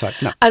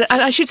stereotype. No. And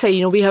I should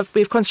say,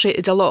 we've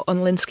concentrated a lot on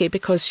Lynskey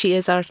because she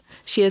is our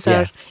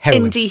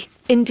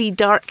indie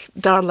dark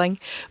darling.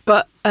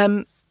 But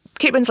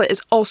Kate Winslet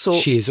is also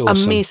awesome.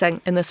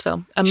 Amazing in this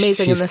film.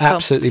 She's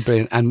absolutely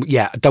brilliant. And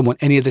I don't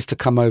want any of this to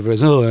come over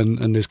as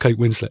and there's Kate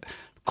Winslet.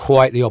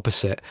 quite the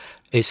opposite.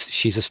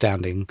 She's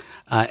astounding.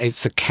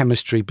 It's the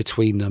chemistry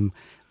between them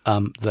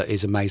that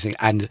is amazing.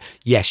 And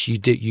yes, you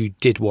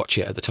did watch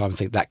it at the time and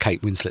think that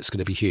Kate Winslet's going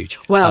to be huge.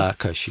 Well,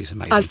 because she's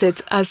amazing. As did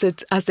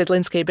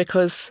Linsky,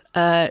 because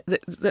I've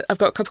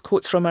got a couple of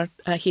quotes from her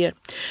here.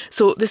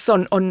 So this is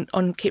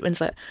on Kate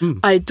Winslet.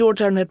 I adored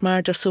her and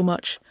admired her so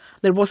much.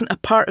 There wasn't a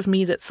part of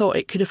me that thought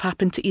it could have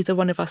happened to either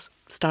one of us.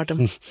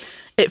 Stardom.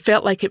 It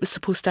felt like it was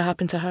supposed to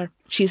happen to her.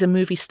 She's a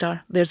movie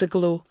star. There's a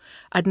glow.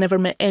 I'd never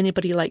met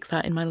anybody like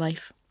that in my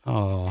life.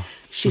 Oh.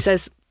 She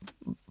says,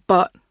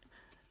 but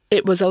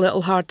it was a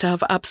little hard to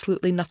have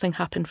absolutely nothing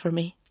happen for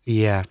me.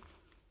 Yeah.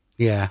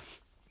 And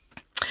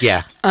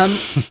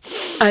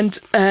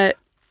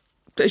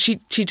she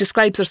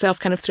describes herself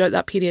kind of throughout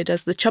that period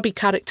as the chubby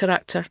character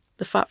actor,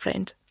 the fat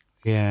friend.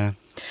 Yeah.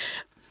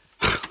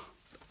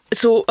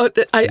 So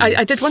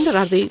I did wonder,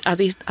 are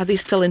they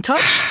still in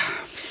touch?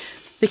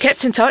 They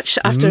kept in touch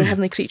after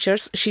Heavenly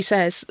Creatures. She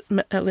says,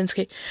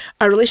 Linsky,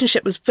 our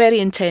relationship was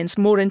very intense,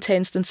 more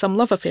intense than some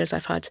love affairs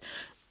I've had.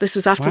 This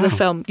was after the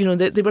film. You know,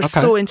 they were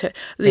so into it.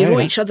 They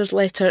wrote each other's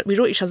letter. We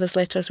wrote each other's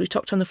letters. We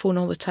talked on the phone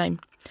all the time.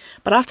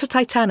 But after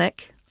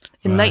Titanic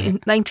in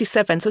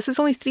 1997, so this is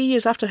only 3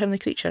 years after Heavenly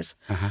Creatures,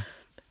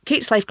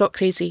 Kate's life got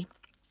crazy.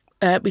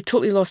 We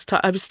totally lost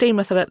touch. I was staying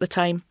with her at the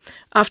time.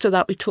 After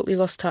that, we totally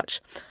lost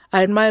touch.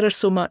 I admire her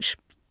so much.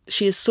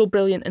 She is so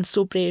brilliant and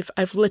so brave.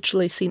 I've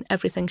literally seen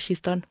everything she's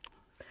done.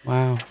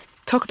 Wow.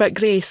 Talk about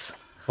grace.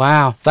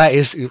 Wow. That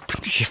is...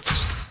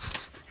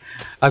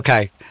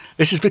 Okay.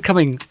 This is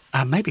becoming,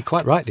 maybe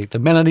quite rightly, the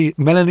Melanie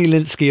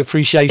Linsky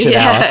Appreciation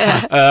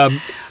Hour.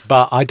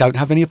 But I don't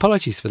have any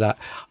apologies for that.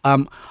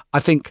 I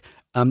think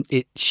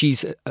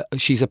she's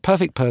a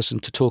perfect person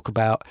to talk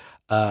about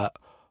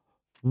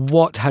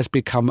what has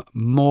become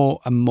more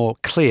and more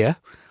clear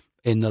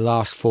in the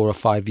last 4 or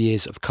 5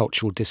 years of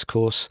cultural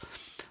discourse,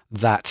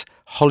 that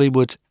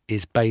Hollywood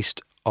is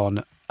based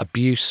on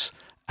abuse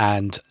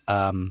and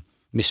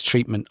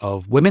mistreatment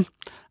of women,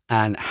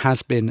 and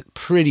has been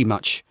pretty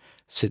much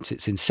since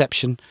its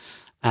inception,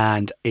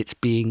 and it's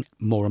being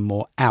more and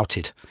more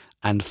outed,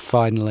 and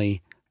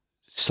finally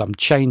some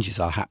changes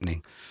are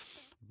happening.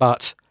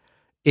 But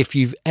if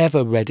you've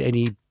ever read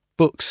any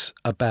books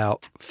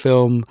about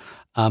film,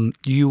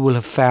 you will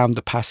have found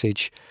the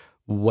passage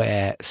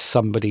where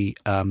somebody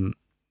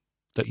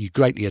that you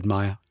greatly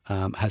admire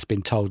has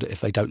been told that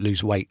if they don't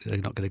lose weight, they're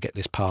not going to get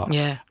this part.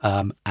 Yeah.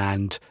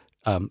 And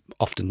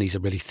often these are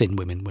really thin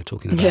women we're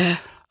talking about.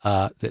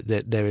 Yeah.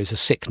 There is a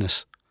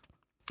sickness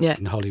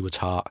in Hollywood's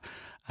heart,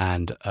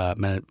 and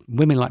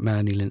women like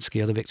Melanie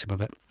Linsky are the victim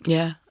of it.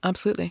 Yeah,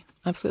 absolutely.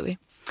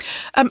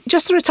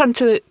 Just to return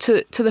to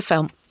the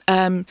film.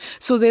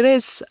 So there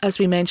is, as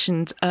we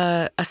mentioned,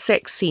 a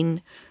sex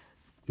scene.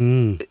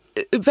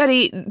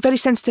 Very, very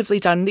sensitively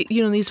done.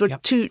 You know, these were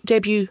two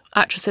debut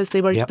actresses.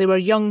 They were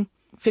young,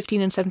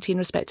 15 and 17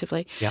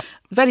 respectively.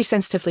 Very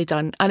sensitively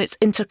done, and it's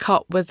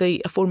intercut with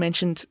the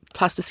aforementioned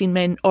Plasticine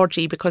men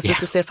orgy, because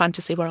this is their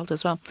fantasy world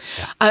as well.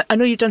 I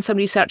know you've done some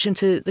research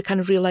into the kind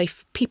of real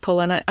life people,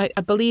 and I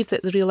believe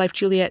that the real life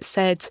Juliet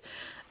said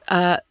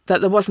that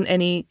there wasn't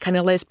any kind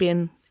of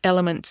lesbian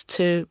element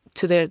to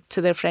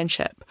their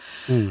friendship.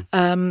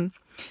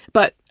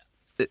 But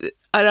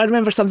I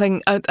remember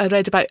something I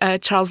read about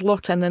Charles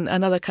Laughton, and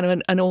another kind of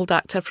an old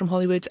actor from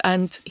Hollywood,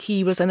 and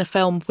he was in a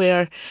film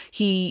where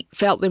he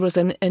felt there was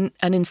an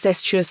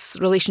incestuous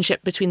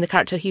relationship between the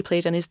character he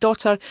played and his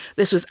daughter.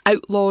 This was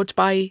outlawed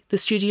by the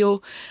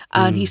studio,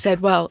 and he said,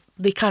 well,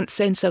 they can't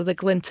censor the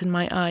glint in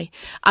my eye.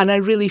 And I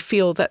really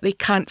feel that they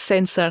can't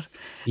censor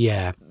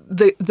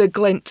the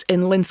glint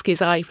in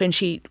Linsky's eye when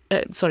she,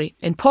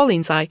 in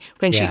Pauline's eye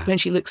when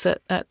she looks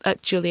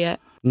at Juliet.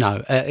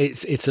 No,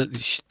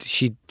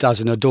 she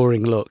does an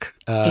adoring look,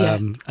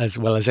 as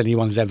well as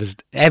anyone's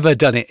ever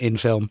done it in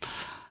film,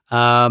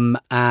 and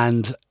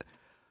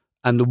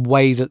the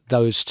way that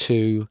those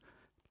two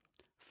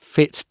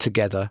fit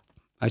together,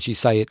 as you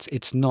say,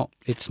 it's not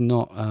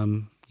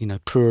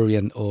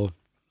prurient or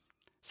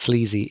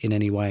sleazy in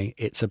any way.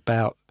 It's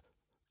about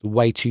the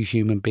way two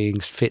human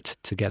beings fit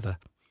together,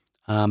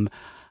 and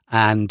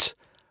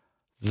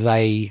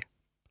the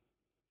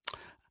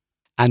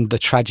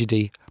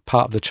tragedy.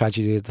 Part of the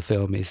tragedy of the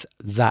film is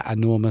that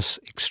enormous,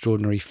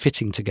 extraordinary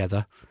fitting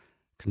together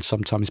can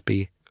sometimes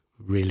be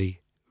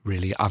really,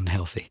 really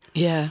unhealthy.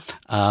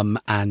 So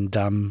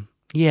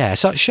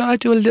shall I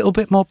do a little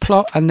bit more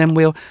plot, and then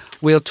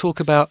we'll talk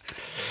about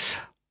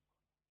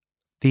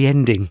the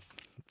ending,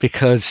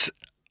 because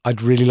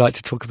I'd really like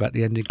to talk about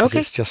the ending because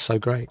it's just so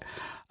great.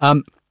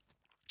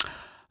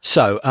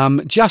 So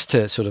just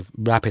to sort of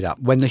wrap it up,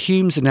 when the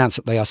Humes announced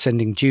that they are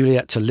sending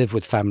Juliet to live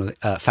with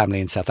family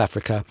in South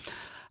Africa,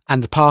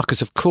 and the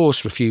Parkers, of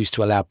course, refused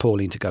to allow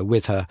Pauline to go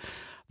with her,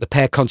 The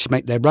pair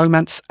consummate their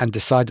romance and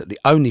decide that the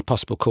only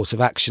possible course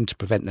of action to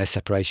prevent their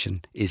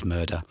separation is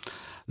murder.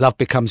 Love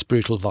becomes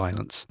brutal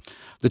violence.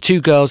 The two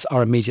girls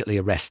are immediately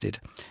arrested.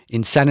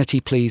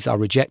 Insanity pleas are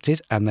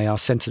rejected and they are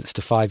sentenced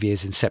to 5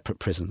 years in separate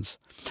prisons.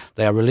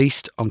 They are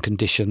released on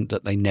condition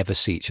that they never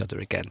see each other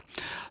again.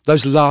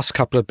 Those last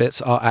couple of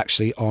bits are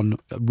actually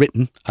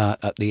written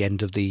at the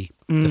end of the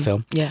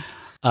film. Yeah.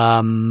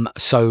 My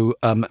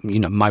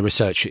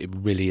research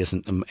really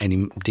isn't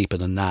any deeper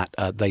than that.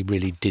 They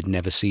really did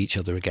never see each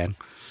other again.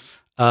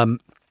 The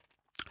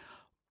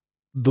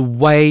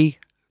way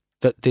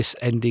that this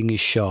ending is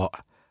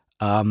shot,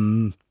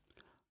 a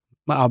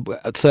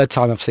third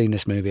time I've seen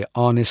this movie,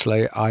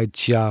 honestly, I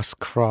just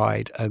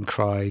cried and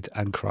cried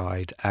and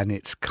cried. And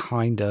it's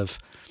kind of,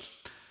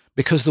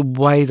 because the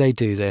way they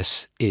do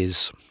this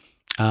is,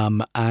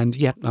 I'm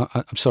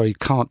sorry, you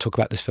can't talk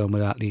about this film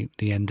without the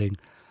ending.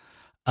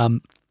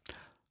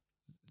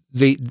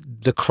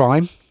 The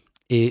crime,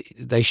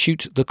 they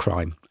shoot the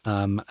crime,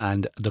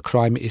 and the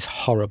crime is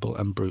horrible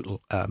and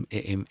brutal.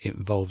 It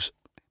involves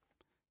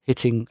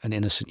hitting an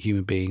innocent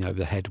human being over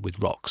the head with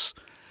rocks.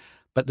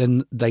 But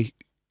then they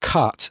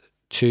cut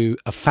to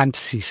a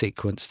fantasy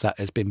sequence that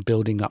has been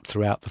building up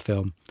throughout the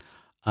film,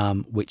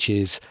 which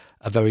is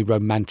a very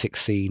romantic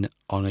scene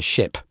on a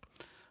ship,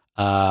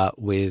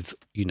 with,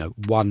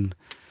 one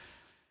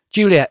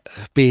Juliet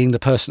being the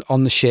person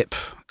on the ship,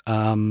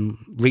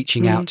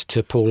 reaching out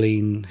to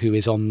Pauline, who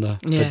is on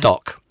the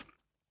dock.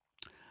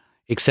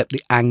 Except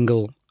the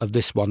angle of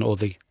this one, or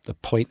the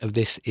point of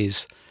this,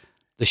 is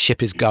the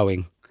ship is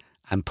going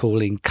and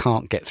Pauline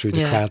can't get through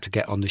the crowd to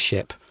get on the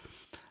ship,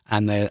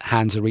 and their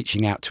hands are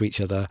reaching out to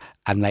each other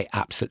and they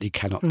absolutely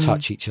cannot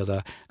touch each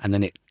other, and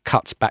then it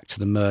cuts back to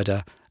the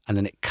murder, and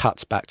then it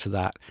cuts back to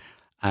that,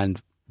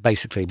 and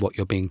basically what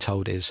you're being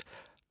told is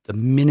the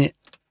minute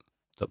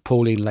that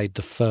Pauline laid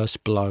the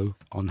first blow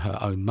on her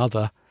own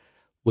mother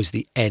was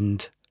the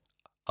end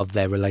of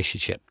their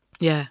relationship.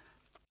 Yeah.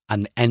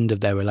 And the end of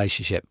their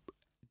relationship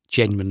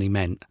genuinely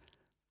meant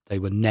they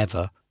were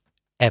never,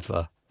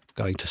 ever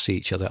going to see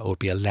each other or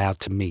be allowed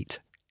to meet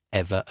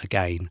ever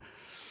again.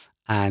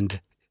 And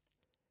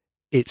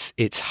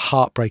it's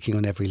heartbreaking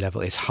on every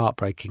level. It's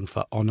heartbreaking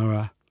for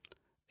Honora.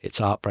 It's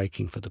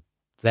heartbreaking for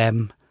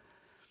them.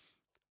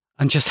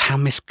 And just how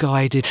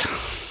misguided,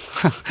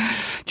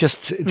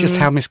 just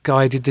how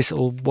misguided this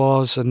all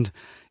was, and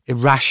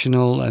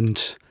irrational,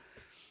 and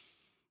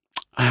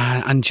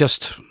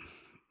just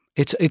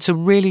it's a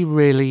really,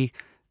 really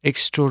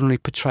extraordinary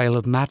portrayal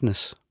of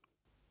madness,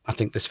 I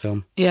think, this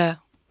film. Yeah,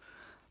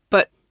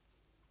 but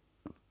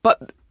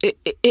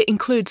it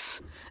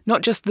includes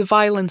not just the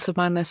violence of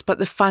madness, but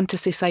the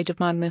fantasy side of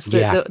madness,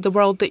 the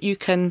world that you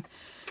can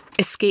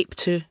escape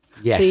to.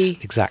 Yes,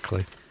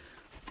 exactly.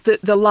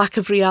 The lack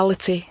of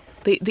reality,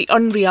 the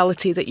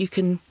unreality that you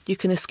can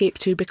escape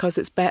to because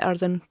it's better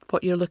than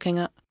what you're looking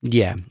at.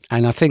 Yeah,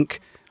 and I think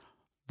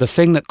the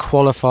thing that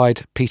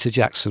qualified Peter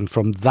Jackson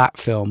from that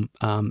film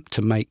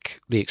to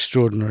make the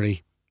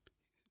extraordinary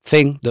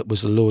thing that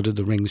was the Lord of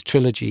the Rings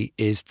trilogy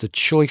is the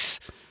choice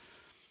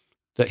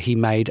that he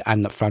made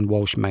and that Fran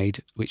Walsh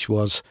made, which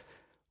was,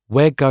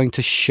 we're going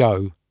to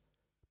show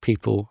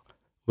people,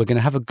 we're going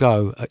to have a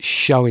go at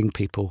showing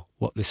people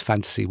what this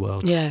fantasy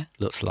world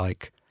looks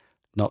like,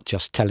 not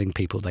just telling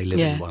people they live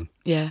in one.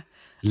 Yeah.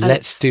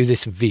 Let's do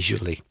this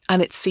visually.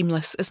 And it's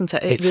seamless, isn't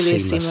it? It really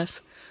is seamless.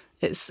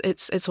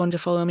 It's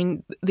wonderful. I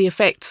mean, the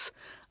effects,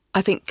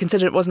 I think,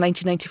 considering it was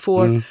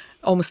 1994,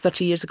 almost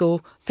 30 years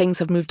ago, things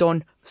have moved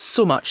on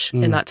so much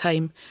in that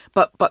time.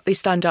 But they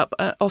stand up.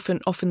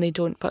 Often they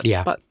don't,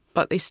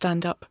 but they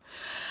stand up.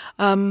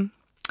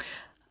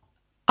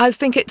 I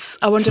think it's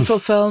a wonderful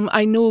film.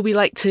 I know we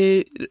like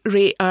to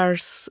rate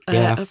ours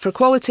for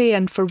quality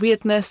and for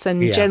weirdness,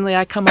 and generally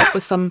I come up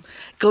with some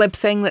glib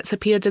thing that's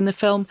appeared in the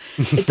film.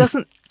 It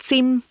doesn't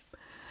seem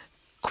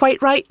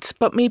quite right,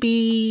 but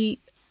maybe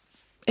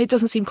it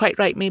doesn't seem quite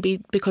right, maybe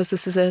because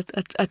this is a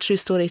true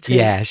story too.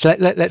 Yeah, so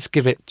let's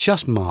give it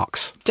just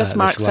marks. Just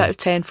marks out of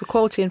 10 for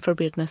quality and for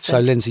weirdness. So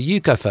Lindsay,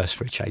 you go first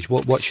for a change.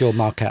 What's your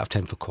mark out of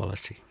 10 for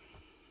quality?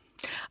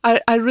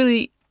 I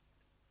really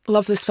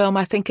love this film.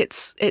 I think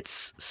it's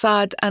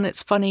sad and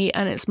it's funny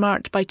and it's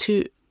marked by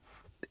two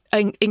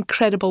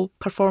incredible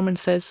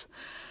performances.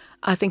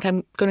 I think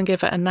I'm going to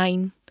give it a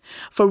 9.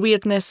 For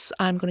weirdness,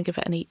 I'm going to give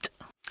it an 8.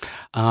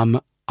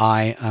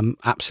 I am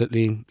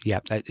absolutely,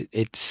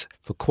 it's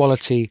for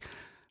quality.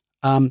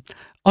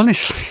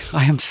 Honestly,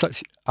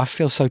 I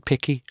feel so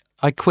picky.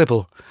 I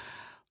quibble.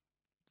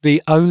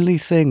 The only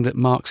thing that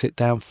marks it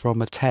down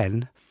from a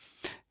 10,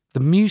 the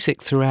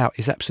music throughout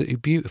is absolutely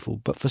beautiful,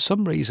 but for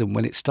some reason,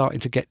 when it's starting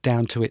to get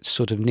down to its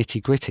sort of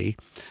nitty-gritty,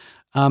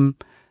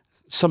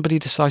 somebody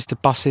decides to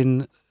bus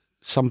in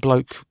some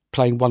bloke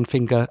playing one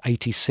finger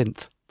 80s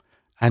synth,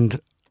 and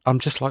I'm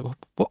just like,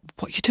 what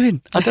are you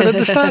doing? I don't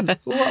understand.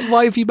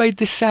 Why have you made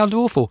this sound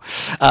awful?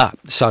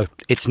 So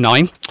it's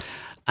 9,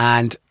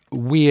 and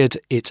weird,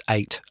 it's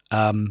 8.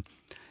 Weird,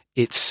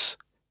 it's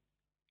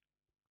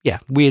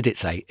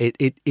 8.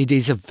 It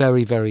is a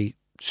very, very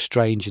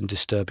strange and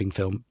disturbing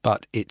film,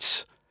 but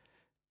it's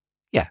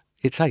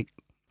it's 8.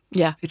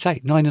 Yeah. It's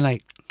 8, 9 and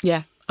 8.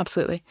 Yeah,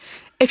 absolutely.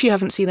 If you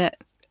haven't seen it,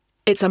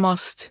 it's a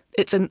must.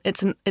 It's an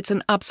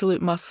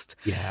absolute must.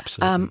 Yeah,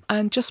 absolutely.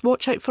 And just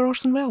watch out for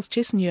Orson Welles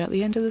chasing you at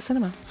the end of the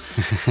cinema.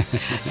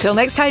 Till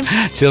next time.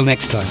 Till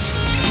next time.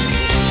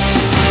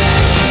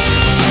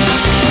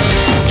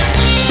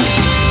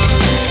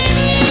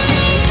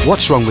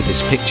 What's Wrong with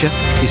This Picture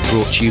is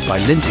brought to you by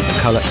Lindsay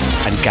McCulloch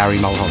and Gary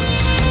Mulholland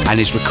and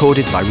is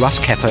recorded by Russ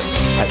Keffert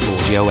at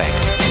Audio Egg.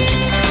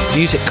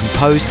 Music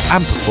composed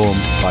and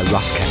performed by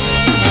Russ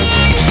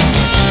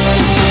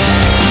Keffert.